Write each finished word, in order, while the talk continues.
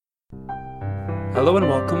Hello and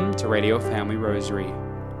welcome to Radio Family Rosary.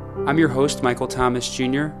 I'm your host, Michael Thomas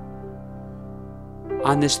Jr.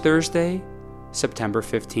 On this Thursday, September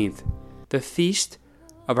 15th, the Feast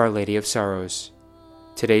of Our Lady of Sorrows,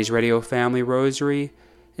 today's Radio Family Rosary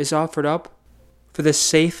is offered up for the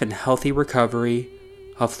safe and healthy recovery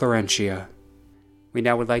of Florentia. We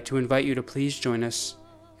now would like to invite you to please join us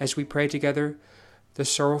as we pray together the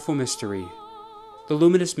sorrowful mystery, the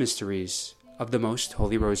luminous mysteries of the Most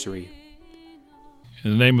Holy Rosary.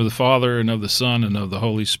 In the name of the Father, and of the Son, and of the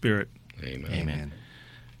Holy Spirit. Amen. Amen.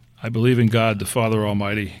 I believe in God, the Father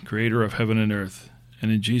Almighty, creator of heaven and earth,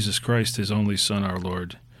 and in Jesus Christ, his only Son, our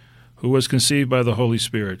Lord, who was conceived by the Holy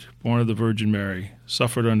Spirit, born of the Virgin Mary,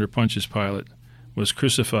 suffered under Pontius Pilate, was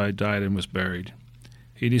crucified, died, and was buried.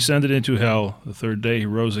 He descended into hell. The third day he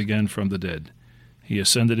rose again from the dead. He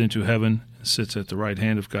ascended into heaven and sits at the right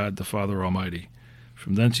hand of God, the Father Almighty.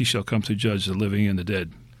 From thence he shall come to judge the living and the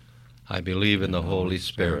dead. I believe in the Holy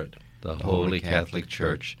Spirit, the Holy Catholic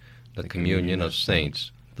Church, the communion of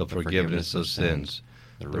saints, the forgiveness of sins,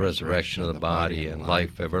 the resurrection of the body, and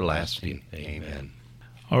life everlasting. Amen.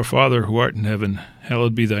 Our Father, who art in heaven,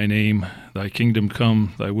 hallowed be thy name. Thy kingdom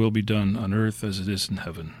come, thy will be done, on earth as it is in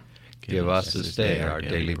heaven. Give us this day our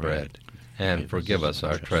daily bread, and forgive us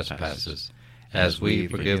our trespasses, as we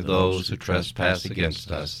forgive those who trespass against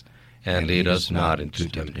us. And lead us not into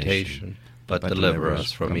temptation, but deliver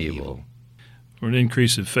us from evil. For an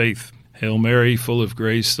increase of faith, Hail Mary, full of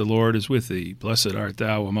grace, the Lord is with thee. Blessed art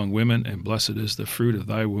thou among women, and blessed is the fruit of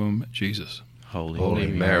thy womb, Jesus. Holy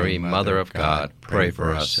Mary, Mother of God, pray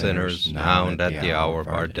for us sinners, now and at the hour of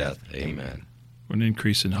our death. Amen. For an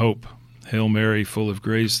increase in hope, Hail Mary, full of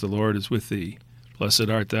grace, the Lord is with thee. Blessed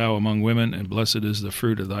art thou among women, and blessed is the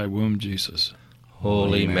fruit of thy womb, Jesus.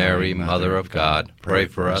 Holy Mary, Mother of God, pray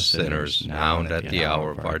for us sinners, now and at the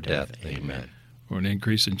hour of our death. Amen. For an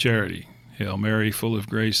increase in charity, Hail Mary, full of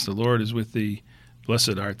grace, the Lord is with thee.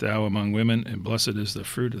 Blessed art thou among women, and blessed is the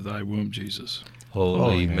fruit of thy womb, Jesus.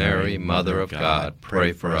 Holy Mary, Mother of God,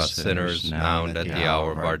 pray for us sinners, now and at the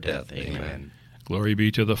hour of our death. Amen. Glory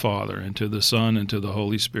be to the Father, and to the Son, and to the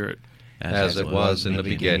Holy Spirit. As it was in the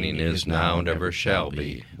beginning, is now, and ever shall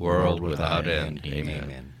be, world without end.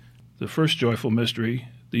 Amen. The first joyful mystery,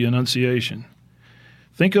 the Annunciation.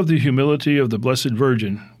 Think of the humility of the Blessed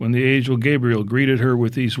Virgin when the angel Gabriel greeted her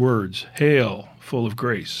with these words, Hail, full of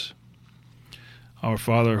grace. Our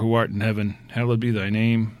Father, who art in heaven, hallowed be thy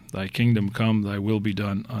name. Thy kingdom come, thy will be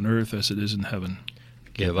done, on earth as it is in heaven.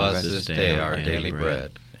 Give us this day our daily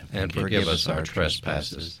bread, and forgive us our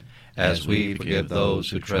trespasses, as we forgive those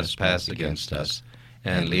who trespass against us.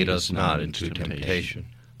 And lead us not into temptation,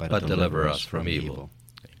 but deliver us from evil.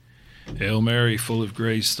 Hail Mary, full of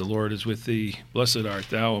grace, the Lord is with thee. Blessed art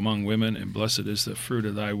thou among women, and blessed is the fruit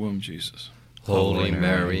of thy womb, Jesus. Holy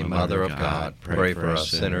Mary, Mother of God, pray for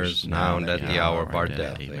us sinners, now and at the hour of our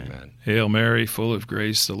death. Amen. Hail Mary, full of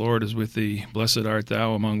grace, the Lord is with thee. Blessed art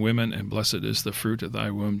thou among women, and blessed is the fruit of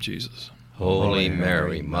thy womb, Jesus. Holy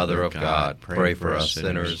Mary, Mother of God, pray for us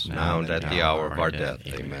sinners, now and at the hour of our death.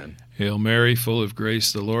 Amen. Hail Mary, full of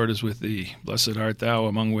grace, the Lord is with thee. Blessed art thou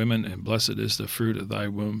among women, and blessed is the fruit of thy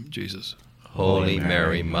womb, Jesus. Holy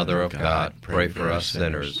Mary, Mother of God, pray for us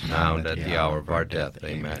sinners, now and at the hour of our death.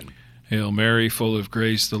 Amen. Hail Mary, full of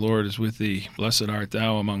grace, the Lord is with thee. Blessed art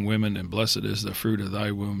thou among women, and blessed is the fruit of thy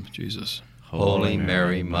womb, Jesus. Holy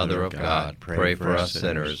Mary, Mother of God, pray for us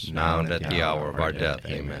sinners, now and at the hour of our death.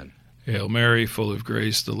 Amen. Hail Mary, full of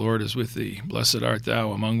grace, the Lord is with thee. Blessed art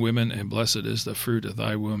thou among women, and blessed is the fruit of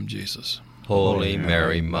thy womb, Jesus. Holy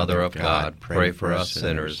Mary, Mother of God, pray for us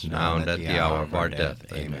sinners, now and at the hour of our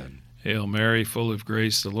death. Amen. Hail Mary, full of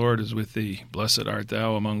grace, the Lord is with thee. Blessed art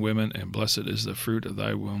thou among women, and blessed is the fruit of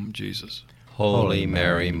thy womb, Jesus. Holy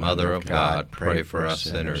Mary, Mother of God, pray for us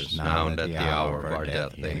sinners, now and at the hour of our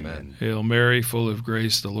death. Amen. Hail Mary, full of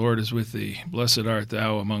grace, the Lord is with thee. Blessed art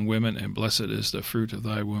thou among women, and blessed is the fruit of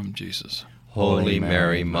thy womb, Jesus. Holy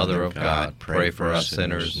Mary, Mother of God, pray for us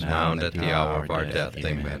sinners, now and at the hour of our death.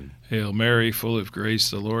 Amen. Hail Mary, full of grace,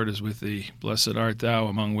 the Lord is with thee. Blessed art thou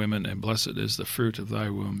among women, and blessed is the fruit of thy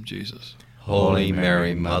womb, Jesus. Holy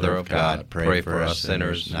Mary, Mother of God, pray for us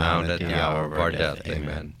sinners, now and at the hour of our death.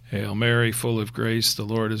 Amen. Hail Mary, full of grace, the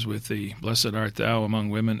Lord is with thee. Blessed art thou among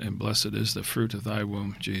women, and blessed is the fruit of thy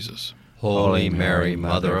womb, Jesus. Holy Mary,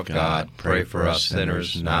 Mother of God, pray for us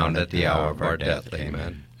sinners, now and at the hour of our death.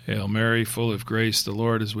 Amen. Hail Mary, full of grace, the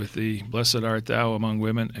Lord is with thee. Blessed art thou among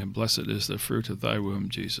women, and blessed is the fruit of thy womb,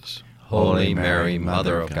 Jesus. Holy Mary,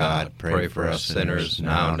 Mother of God, pray for us sinners,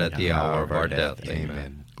 now and at the hour of our death.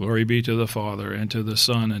 Amen. Glory be to the Father, and to the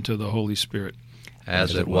Son, and to the Holy Spirit.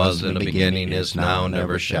 as it was in the beginning, is now, and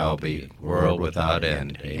ever shall be, world without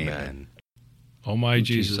end. Amen. O my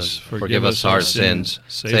Jesus, Forgive us our sins,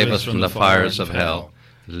 save us from the fires of hell,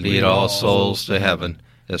 lead all souls to heaven,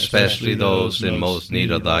 especially those in most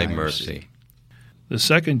need of thy mercy. The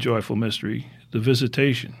second joyful mystery, the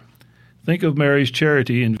Visitation. Think of Mary's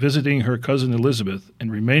charity in visiting her cousin Elizabeth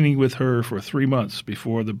and remaining with her for 3 months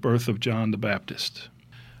before the birth of John the Baptist.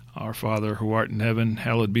 Our Father, who art in heaven,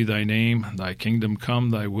 hallowed be thy name. Thy kingdom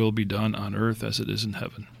come, thy will be done on earth as it is in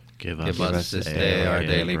heaven. Give us this day our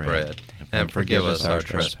daily bread, and forgive us our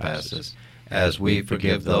trespasses, as we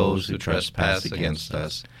forgive those who trespass against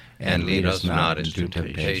us. And lead us not into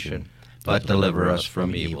temptation, but deliver us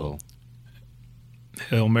from evil.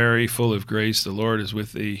 Hail Mary, full of grace, the Lord is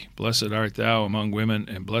with thee. Blessed art thou among women,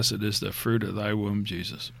 and blessed is the fruit of thy womb,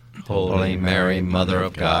 Jesus. Holy Mary, Mother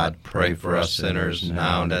of God, pray for us sinners,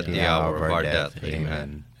 now and at the hour of our death.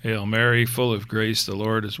 Amen. Hail Mary, full of grace, the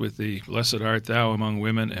Lord is with thee. Blessed art thou among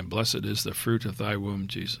women, and blessed is the fruit of thy womb,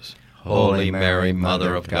 Jesus. Holy Mary,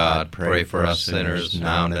 Mother of God, pray for us sinners,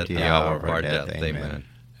 now and at the hour of our death. Amen.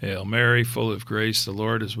 Hail Mary, full of grace, the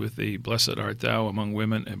Lord is with thee. Blessed art thou among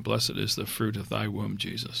women, and blessed is the fruit of thy womb,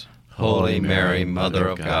 Jesus. Holy Mary, Mother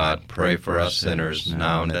of God, pray for us sinners,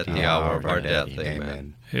 now and at the hour of our death.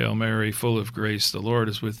 Amen. Hail Mary, full of grace, the Lord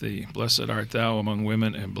is with thee. Blessed art thou among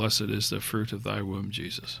women, and blessed is the fruit of thy womb,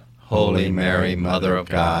 Jesus. Holy Mary, Mother of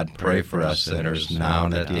God, pray for us sinners, now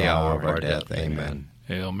and at the hour of our death. Amen.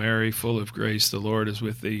 Hail Mary, full of grace, the Lord is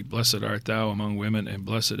with thee. Blessed art thou among women, and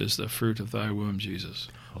blessed is the fruit of thy womb, Jesus.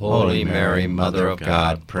 Holy Mary, Mother of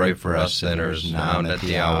God, pray for us sinners, now and at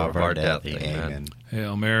the hour of our death. Amen.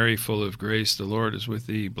 Hail Mary, full of grace, the Lord is with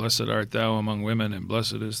thee. Blessed art thou among women, and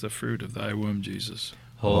blessed is the fruit of thy womb, Jesus.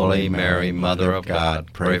 Holy Mary, Mother of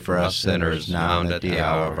God, pray for us sinners, now and at the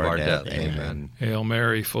hour of our death. Amen. Hail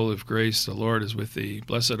Mary, full of grace, the Lord is with thee.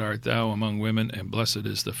 Blessed art thou among women, and blessed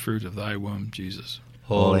is the fruit of thy womb, Jesus.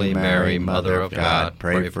 Holy Mary, Mother of God,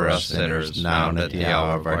 pray for us sinners, now and at the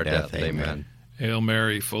hour of our death. Amen. Hail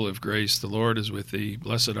Mary, full of grace, the Lord is with thee.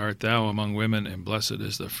 Blessed art thou among women, and blessed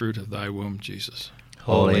is the fruit of thy womb, Jesus.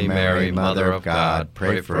 Holy Mary, Mother of God,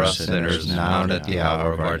 pray for us sinners, now and at the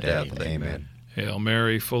hour of our death. Amen. Hail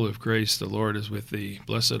Mary, full of grace, the Lord is with thee.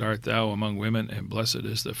 Blessed art thou among women, and blessed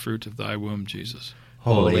is the fruit of thy womb, Jesus.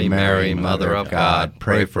 Holy Mary, Mother of God,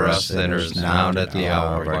 pray for us sinners, now and at the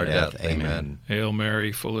hour of our death. Amen. Hail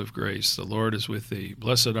Mary, full of grace, the Lord is with thee.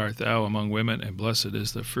 Blessed art thou among women, and blessed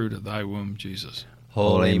is the fruit of thy womb, Jesus.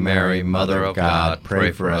 Holy Mary, Mother of God,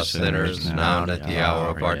 pray for us sinners, now and at the hour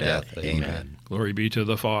of our death. Amen. Glory be to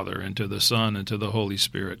the Father, and to the Son, and to the Holy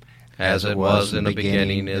Spirit. As it was in the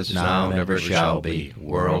beginning, is now, and ever shall be,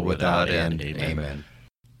 world without end. Amen.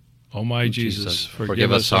 O my Jesus,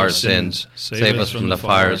 forgive us our sins, save us from the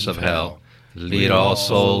fires of hell, lead all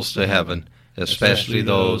souls to heaven, especially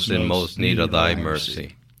those in most need of thy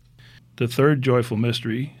mercy. The third joyful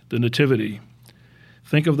mystery, the Nativity.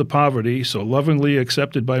 Think of the poverty so lovingly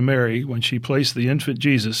accepted by Mary when she placed the infant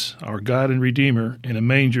Jesus, our God and Redeemer, in a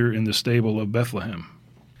manger in the stable of Bethlehem.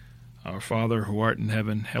 Our Father, who art in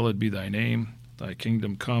heaven, hallowed be thy name. Thy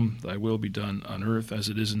kingdom come, thy will be done on earth as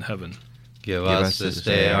it is in heaven. Give us this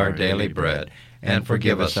day our daily bread, and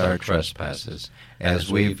forgive us our trespasses,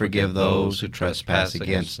 as we forgive those who trespass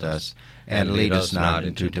against us. And lead us not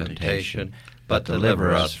into temptation, but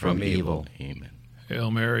deliver us from evil. Amen. Hail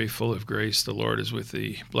Mary, full of grace, the Lord is with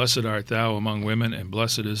thee. Blessed art thou among women, and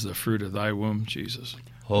blessed is the fruit of thy womb, Jesus.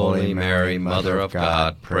 Holy Mary, Mother of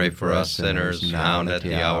God, pray for us sinners, now and at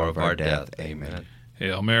the hour of our death. Amen.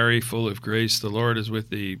 Hail Mary, full of grace, the Lord is with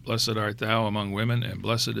thee. Blessed art thou among women, and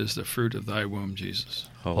blessed is the fruit of thy womb, Jesus.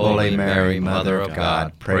 Holy Mary, Mother of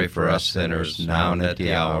God, pray for us sinners, now and at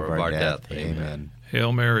the hour of our death. Amen.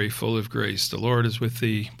 Hail Mary, full of grace, the Lord is with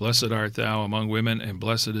thee. Blessed art thou among women, and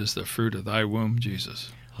blessed is the fruit of thy womb,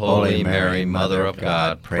 Jesus. Holy Mary, Mother of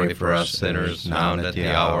God, pray for us sinners, now and at the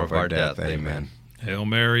hour of our death. Amen. Hail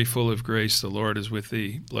Mary, full of grace, the Lord is with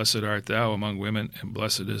thee. Blessed art thou among women, and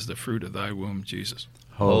blessed is the fruit of thy womb, Jesus.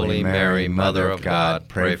 Holy Mary, Mother of God,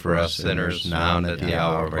 pray for us sinners, now and at the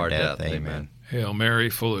hour of our death. Amen. Hail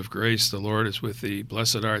Mary, full of grace, the Lord is with thee.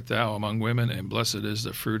 Blessed art thou among women, and blessed is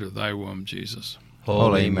the fruit of thy womb, Jesus.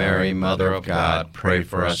 Holy Mary, Mother of God, pray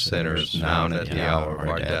for us sinners, now and at the hour of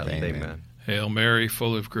our death. Amen. Hail Mary,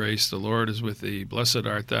 full of grace, the Lord is with thee. Blessed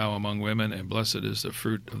art thou among women, and blessed is the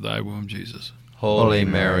fruit of thy womb, Jesus. Holy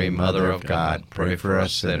Mary, Mother of God, pray for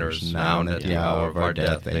us sinners, now and at the hour of our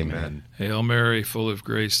death. Amen. Hail Mary, full of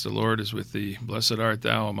grace, the Lord is with thee. Blessed art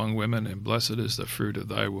thou among women, and blessed is the fruit of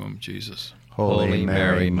thy womb, Jesus. Holy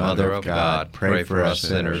Mary, Mother of God, pray for us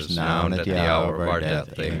sinners, now and at the hour of our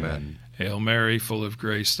death. Amen. Hail Mary, full of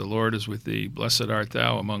grace, the Lord is with thee. Blessed art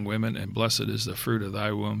thou among women, and blessed is the fruit of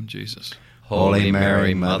thy womb, Jesus. Holy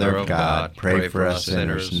Mary, Mother of God, pray for us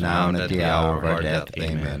sinners, now and at the hour of our death.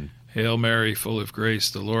 Amen. Hail Mary, full of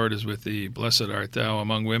grace, the Lord is with thee. Blessed art thou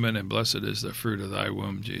among women, and blessed is the fruit of thy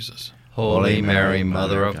womb, Jesus. Holy Mary,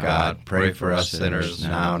 Mother of God, pray for us sinners,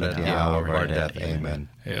 now and at the hour of our death. Amen.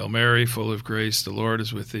 Hail Mary, full of grace, the Lord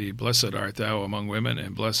is with thee. Blessed art thou among women,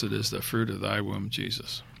 and blessed is the fruit of thy womb,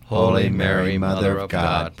 Jesus. Holy Mary, Mother of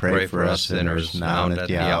God, pray for us sinners, now and at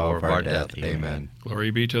the hour of our death. Amen.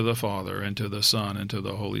 Glory be to the Father, and to the Son, and to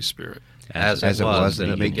the Holy Spirit. As it was in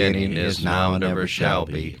the beginning, is now, and ever shall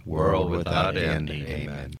be, world without end.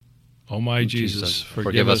 Amen. O my Jesus,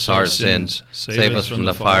 forgive us our sins, save us from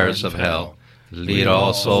the fires of hell, lead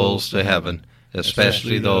all souls to heaven,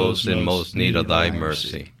 especially those in most need of thy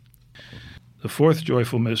mercy. The fourth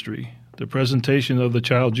joyful mystery, the presentation of the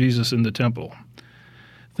child Jesus in the temple.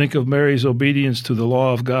 Think of Mary's obedience to the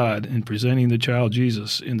law of God in presenting the child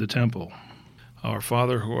Jesus in the temple. Our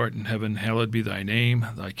Father, who art in heaven, hallowed be thy name.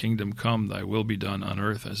 Thy kingdom come, thy will be done on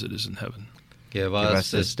earth as it is in heaven. Give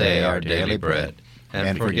us this day our daily bread,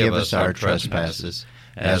 and forgive us our trespasses,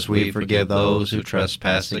 as we forgive those who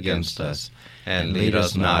trespass against us. And lead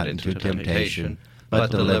us not into temptation, but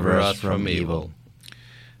deliver us from evil.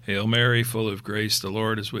 Hail Mary, full of grace, the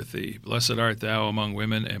Lord is with thee. Blessed art thou among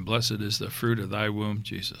women, and blessed is the fruit of thy womb,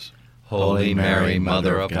 Jesus. Holy Mary,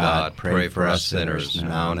 Mother of God, pray for us sinners,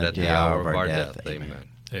 now and at the hour of our death. Amen.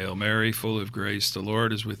 Hail Mary, full of grace, the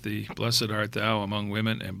Lord is with thee. Blessed art thou among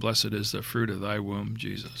women, and blessed is the fruit of thy womb,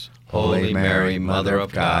 Jesus. Holy Mary, Mother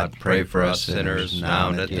of God, pray for us sinners, now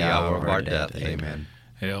and at the hour of our death. Amen.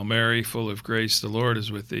 Hail Mary, full of grace, the Lord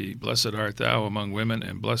is with thee. Blessed art thou among women,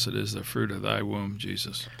 and blessed is the fruit of thy womb,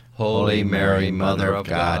 Jesus. Holy Mary, Mother of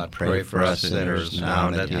God, pray for us sinners, now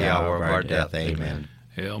and at the hour of our death. Amen.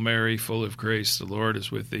 Hail Mary, full of grace, the Lord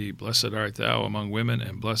is with thee. Blessed art thou among women,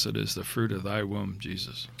 and blessed is the fruit of thy womb,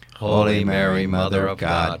 Jesus. Holy Mary, Mother of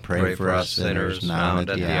God, pray for us sinners, now and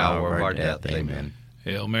at the hour of our death. Amen.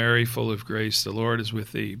 Hail Mary, full of grace, the Lord is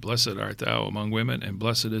with thee. Blessed art thou among women, and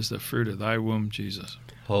blessed is the fruit of thy womb, Jesus.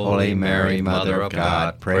 Holy Mary, Mother of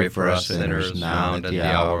God, pray for us sinners, now and at the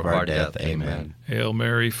hour of our death. Amen. Hail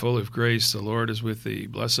Mary, full of grace, the Lord is with thee.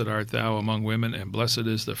 Blessed art thou among women, and blessed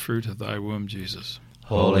is the fruit of thy womb, Jesus.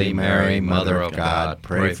 Holy Mary, Mother of God,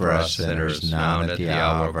 pray for us sinners, now and at the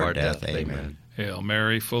hour of our death. Amen. Hail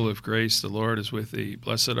Mary, full of grace, the Lord is with thee.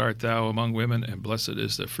 Blessed art thou among women, and blessed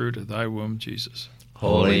is the fruit of thy womb, Jesus.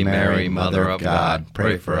 Holy Mary, Mother of God,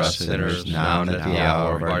 pray for us sinners, now and at the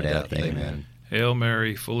hour of our death. Amen. Hail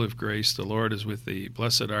Mary, full of grace, the Lord is with thee.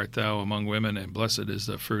 Blessed art thou among women, and blessed is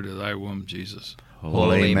the fruit of thy womb, Jesus.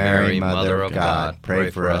 Holy Mary, Mother of God, pray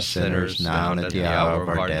for us sinners, now and at the hour of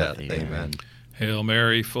our death. Amen. Hail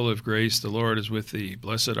Mary, full of grace, the Lord is with thee.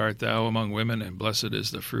 Blessed art thou among women, and blessed is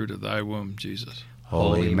the fruit of thy womb, Jesus.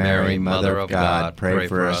 Holy Mary, Mother of God, pray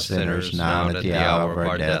for us sinners, now and at the hour of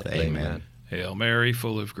our death. Amen. Hail Mary,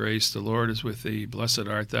 full of grace, the Lord is with thee. Blessed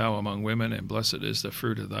art thou among women, and blessed is the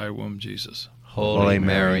fruit of thy womb, Jesus. Holy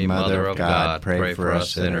Mary, Mother of God, pray for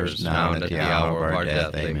us sinners, now and at the hour of our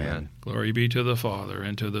death. Amen. Glory be to the Father,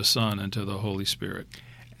 and to the Son, and to the Holy Spirit.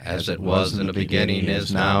 As it was in the beginning,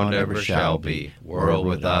 is now, and ever shall be, world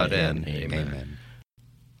without end. Amen.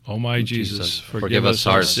 O my Jesus, forgive us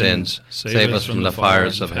our sins, save us from the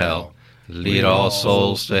fires of hell, lead all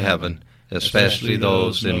souls to heaven, especially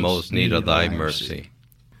those in most need of thy mercy.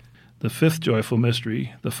 The fifth joyful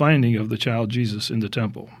mystery, the finding of the child Jesus in the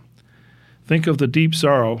temple. Think of the deep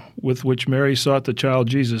sorrow with which Mary sought the child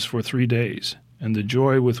Jesus for 3 days, and the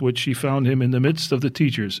joy with which she found him in the midst of the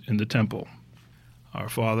teachers in the temple. Our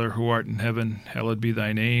Father, who art in heaven, hallowed be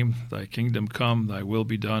thy name. Thy kingdom come, thy will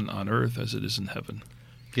be done on earth as it is in heaven.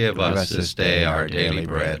 Give us this day our daily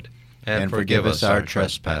bread, and forgive us our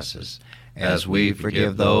trespasses, as we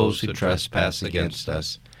forgive those who trespass against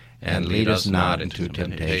us. And lead us not into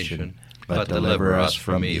temptation, but deliver us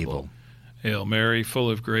from evil. Hail Mary, full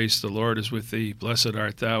of grace, the Lord is with thee. Blessed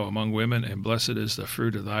art thou among women, and blessed is the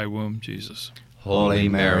fruit of thy womb, Jesus. Holy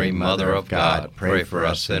Mary, Mother of God, pray for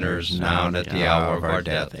us sinners, now and at the hour of our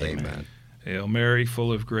death. Amen. Hail Mary,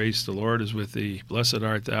 full of grace, the Lord is with thee. Blessed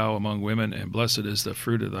art thou among women, and blessed is the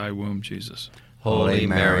fruit of thy womb, Jesus. Holy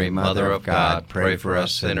Mary, Mother of God, pray for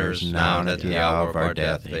us sinners, now and at the hour of our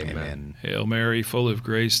death. Amen. Hail Mary, full of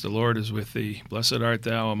grace, the Lord is with thee. Blessed art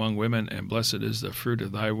thou among women, and blessed is the fruit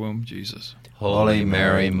of thy womb, Jesus. Holy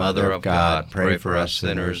Mary, Mother of God, pray for us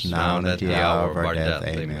sinners, now and at the hour of our death.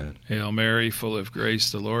 Amen. Hail Mary, full of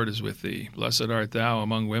grace, the Lord is with thee. Blessed art thou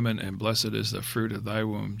among women, and blessed is the fruit of thy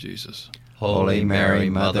womb, Jesus. Holy Mary,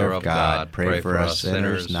 Mother of God, pray for us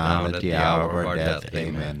sinners now and at the hour of our death.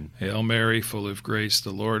 Amen. Hail Mary, full of grace, the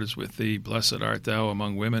Lord is with thee. Blessed art thou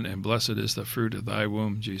among women, and blessed is the fruit of thy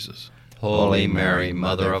womb, Jesus. Holy Mary,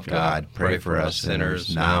 Mother of God, pray for us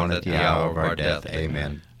sinners now and at the hour of our death.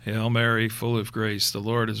 Amen. Hail Mary, full of grace, the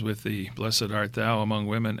Lord is with thee. Blessed art thou among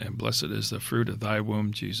women, and blessed is the fruit of thy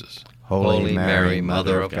womb, Jesus. Holy Mary,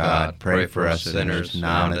 Mother of God, pray for us sinners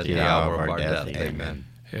now and at the hour of our death. Amen.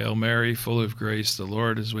 Hail Mary, full of grace, the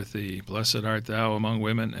Lord is with thee. Blessed art thou among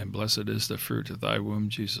women, and blessed is the fruit of thy womb,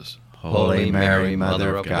 Jesus. Holy Mary,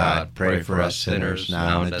 Mother of God, pray for us sinners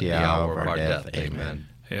now and at the hour of our death. Amen.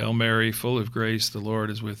 Hail Mary, full of grace, the Lord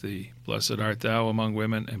is with thee. Blessed art thou among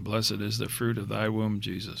women, and blessed is the fruit of thy womb,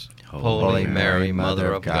 Jesus. Holy Mary,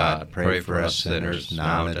 Mother of God, pray for us sinners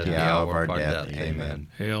now and at the hour of our death. Amen.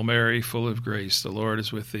 Hail Mary, full of grace, the Lord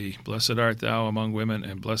is with thee. Blessed art thou among women,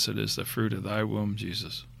 and blessed is the fruit of thy womb,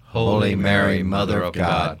 Jesus. Holy Mary, Mother of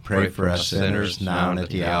God, pray for us sinners now and at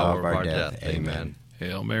the hour of our death. Amen.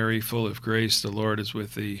 Hail Mary, full of grace, the Lord is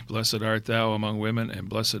with thee. Blessed art thou among women, and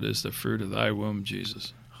blessed is the fruit of thy womb,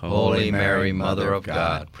 Jesus. Holy Mary, Mother of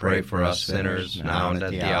God, pray for us sinners now and at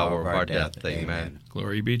the hour of our death. Amen.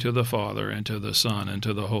 Glory be to the Father, and to the Son, and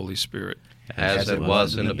to the Holy Spirit. As it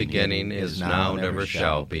was in the beginning, is now, and ever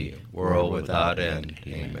shall be, world without end.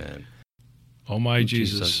 Amen. O my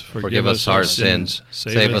Jesus, forgive us our sins,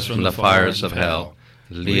 save us from the fires of hell,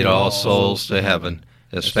 lead all souls to heaven,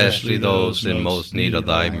 especially those in most need of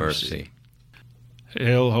thy mercy.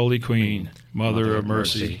 Hail, Holy Queen, Mother of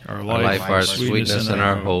mercy, our life, our sweetness, and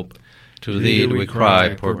our hope. To thee do we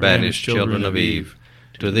cry, poor banished children of Eve.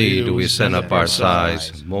 To thee do we send up our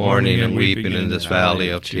sighs, mourning and weeping in this valley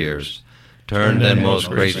of tears. Turn then, most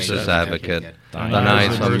gracious Advocate, thine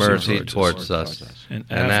eyes of mercy towards us, and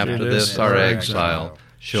after this our exile,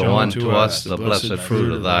 show unto us the blessed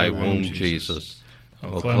fruit of thy womb, Jesus.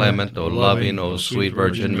 O clement, O loving, O sweet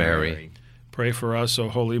Virgin Mary, pray for us, O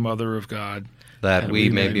Holy Mother of God, that we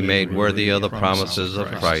may be made worthy of the promises of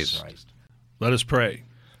Christ. Let us pray.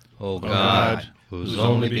 O God, whose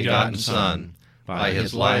only begotten Son, by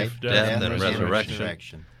his life, death, and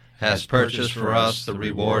resurrection, has purchased for us the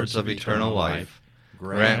rewards of eternal life,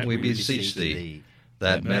 grant, we beseech thee,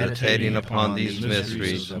 that meditating upon these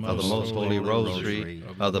mysteries of the most holy rosary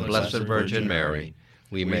of the Blessed Virgin Mary,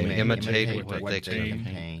 we may imitate what they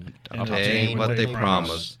contain, obtain what they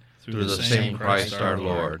promise, through the same Christ our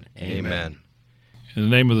Lord. Amen. In the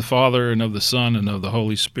name of the Father, and of the Son, and of the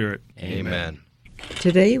Holy Spirit. Amen.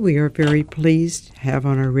 Today we are very pleased to have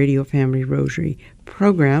on our Radio Family Rosary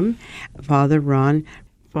program Father Ron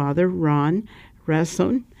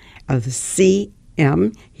Rasson of the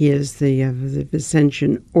CM. He is the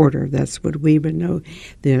Vincentian Order. That's what we would know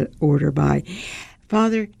the order by.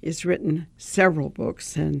 Father has written several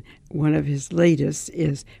books, and one of his latest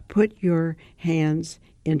is Put Your Hands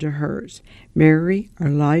into Hers. Mary,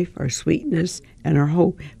 our life, our sweetness, and our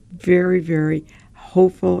hope. Very, very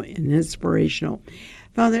hopeful and inspirational.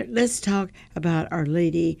 Father, let's talk about Our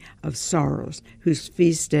Lady of Sorrows, whose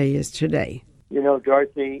feast day is today. You know,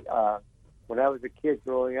 Dorothy, when I was a kid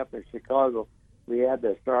growing up in Chicago, we had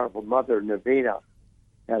the Sorrowful Mother Novena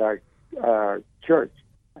at our church.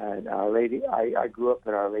 And Our Lady, I grew up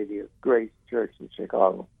in Our Lady of Grace Church in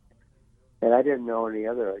Chicago. And I didn't know any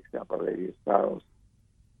other except Our Lady of Sorrows.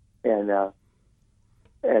 And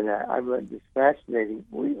I read this fascinating.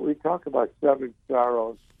 We talk about 7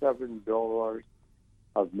 sorrows, 7 dolors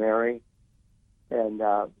of Mary, and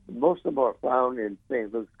most of them are found in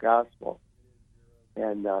St. Luke's Gospel.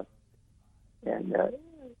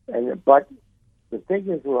 But the thing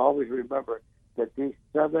is, we'll always remember that these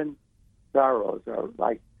 7 sorrows are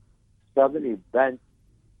like 7 events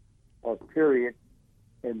or periods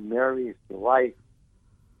in Mary's life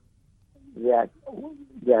that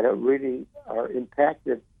really are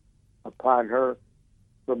impacted upon her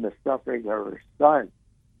from the suffering of her son.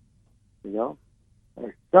 You know,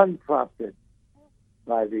 her son prompted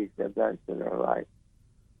by these events in her life.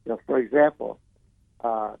 You know, for example,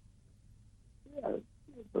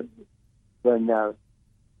 when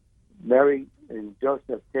Mary and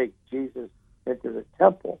Joseph take Jesus into the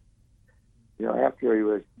temple, you know, after he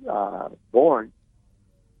was born,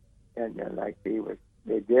 and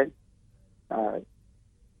they did.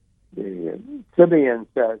 Simeon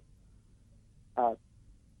says,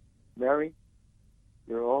 Mary,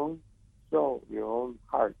 your own soul, your own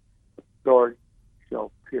heart, the sword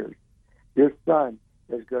shall pierce. Your son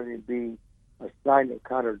is going to be a sign of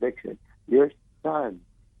contradiction. Your son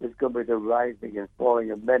is going to be the rising and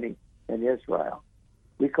falling of many in Israel.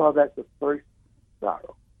 We call that the first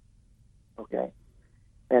sorrow. Okay?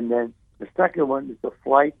 And then the second one is the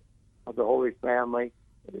flight of of the Holy Family,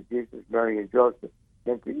 Jesus, Mary, and Joseph,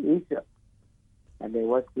 into Egypt. And they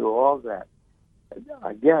went through all that. And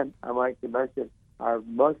again, I like to mention our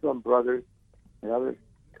Muslim brothers and others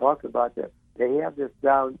talk about that. They have this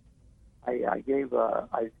down. I gave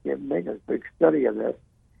make a big study of this.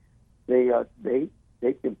 They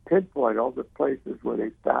can pinpoint all the places where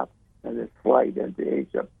they stopped on this flight into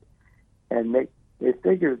Egypt, and they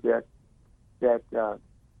figured that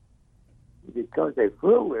because they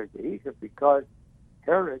flew into Egypt, because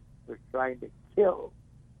Herod was trying to kill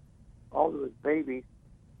all those babies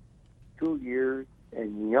 2 years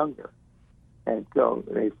and younger, and so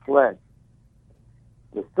they fled.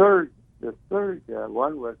 The third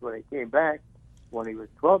one was when he came back when he was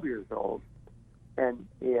 12 years old, and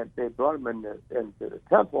they brought him into the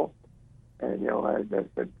temple, and as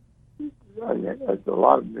a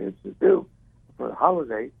lot of them used to do for the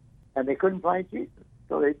holidays, and they couldn't find Jesus,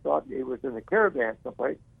 so they thought he was in the caravan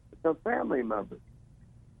someplace with some family members.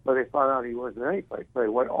 But they found out he wasn't anyplace, so they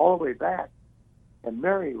went all the way back, and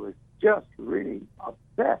Mary was just really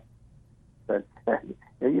upset. And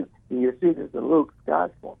you see this in Luke's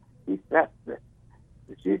gospel. She says it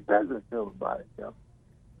to him about it. He said,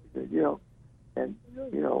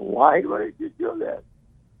 why did you do that?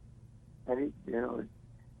 And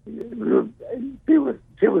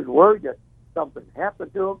she was worried that something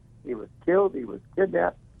happened to him. He was killed. He was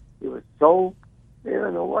kidnapped. He was sold. They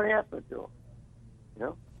don't know what happened to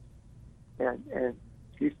him. And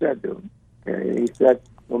she said to him, and he said,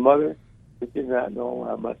 "Well, Mother, did you not know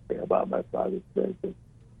I must say about my father's sins?"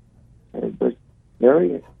 But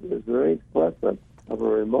Mary was very expressive of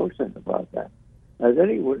her emotion about that, as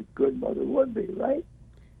any good mother would be, right?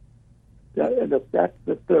 That's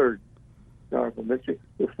the third sorrowful mystery.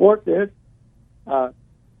 The fourth is, and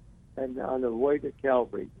on the way to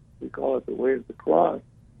Calvary, we call it the way of the cross.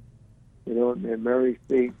 And Mary's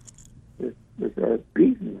feet is her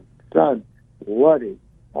beaten son, bloody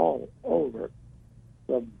all over,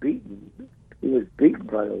 from beaten. He was beaten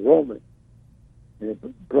by the Romans, and it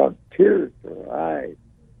brought tears to her eyes.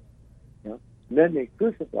 And then they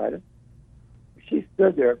crucified him. She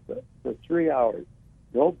stood there for 3 hours.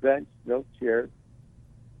 No bench, no chair.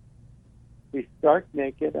 He's stark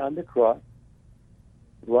naked on the cross,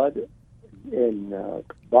 blood and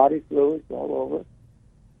body fluids all over.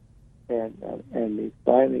 And he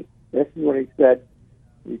finally, this is what he said,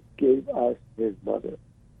 he gave us his mother.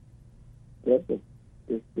 That's the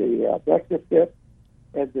fifth.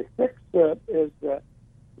 And the sixth is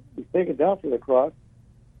he's taken down to the cross,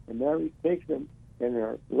 and Mary takes him in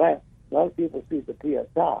her lap. A lot of people see the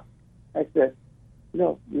Pietà. I said,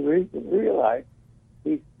 you realize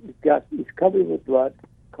he's covered with blood,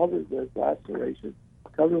 covered with lacerations,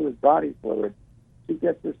 covered with body fluid. She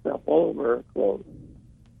gets herself all over her clothes,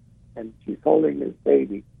 and she's holding his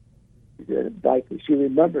baby. She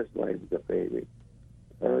remembers when he was a baby,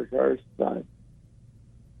 her son.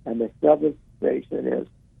 And the seventh station is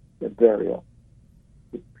the burial.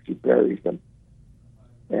 She buries him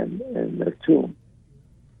in the tomb.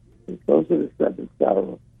 And those are the seven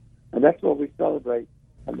sorrows. And that's what we celebrate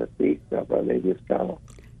on the feast of Our Lady of Sorrow.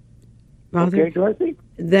 Father, okay, Dorothy?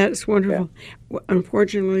 That's wonderful. Yeah.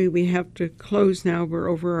 Unfortunately, we have to close now. We're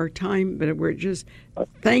over our time, but we're just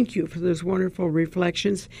thank you for those wonderful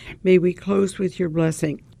reflections. May we close with your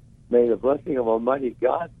blessing. May the blessing of Almighty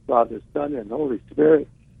God, Father, Son, and Holy Spirit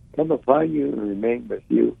come upon you and remain with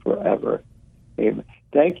you forever. Amen.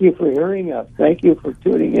 Thank you for hearing us. Thank you for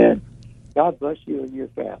tuning in. God bless you and your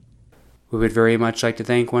family. We would very much like to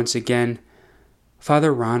thank once again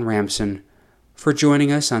Father Ron Ramson for joining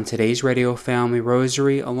us on today's Radio Family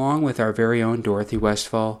Rosary, along with our very own Dorothy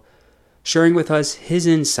Westfall, sharing with us his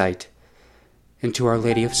insight into Our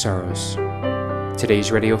Lady of Sorrows.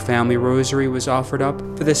 Today's Radio Family Rosary was offered up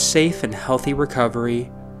for the safe and healthy recovery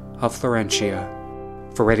of Florentia.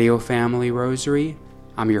 For Radio Family Rosary,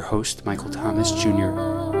 I'm your host, Michael Thomas Jr.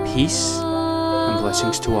 Peace and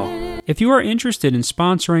blessings to all. If you are interested in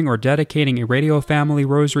sponsoring or dedicating a Radio Family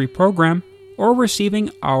Rosary program, or receiving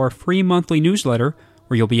our free monthly newsletter,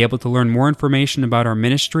 where you'll be able to learn more information about our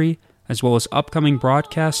ministry, as well as upcoming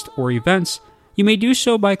broadcasts or events, you may do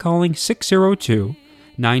so by calling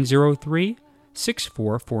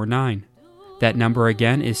 602-903-6449. That number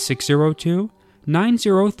again is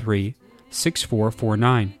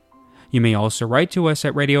 602-903-6449. You may also write to us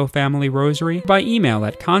at Radio Family Rosary by email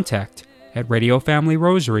at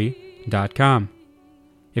contact@radiofamilyrosary.com.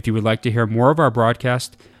 If you would like to hear more of our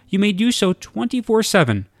broadcast, you may do so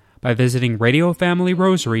 24/7 by visiting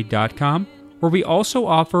radiofamilyrosary.com, where we also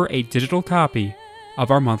offer a digital copy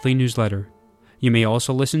of our monthly newsletter. You may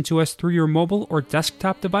also listen to us through your mobile or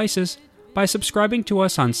desktop devices by subscribing to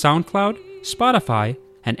us on SoundCloud, Spotify,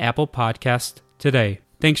 and Apple Podcasts today.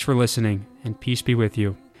 Thanks for listening, and peace be with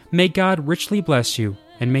you. May God richly bless you,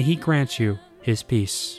 and may He grant you His peace.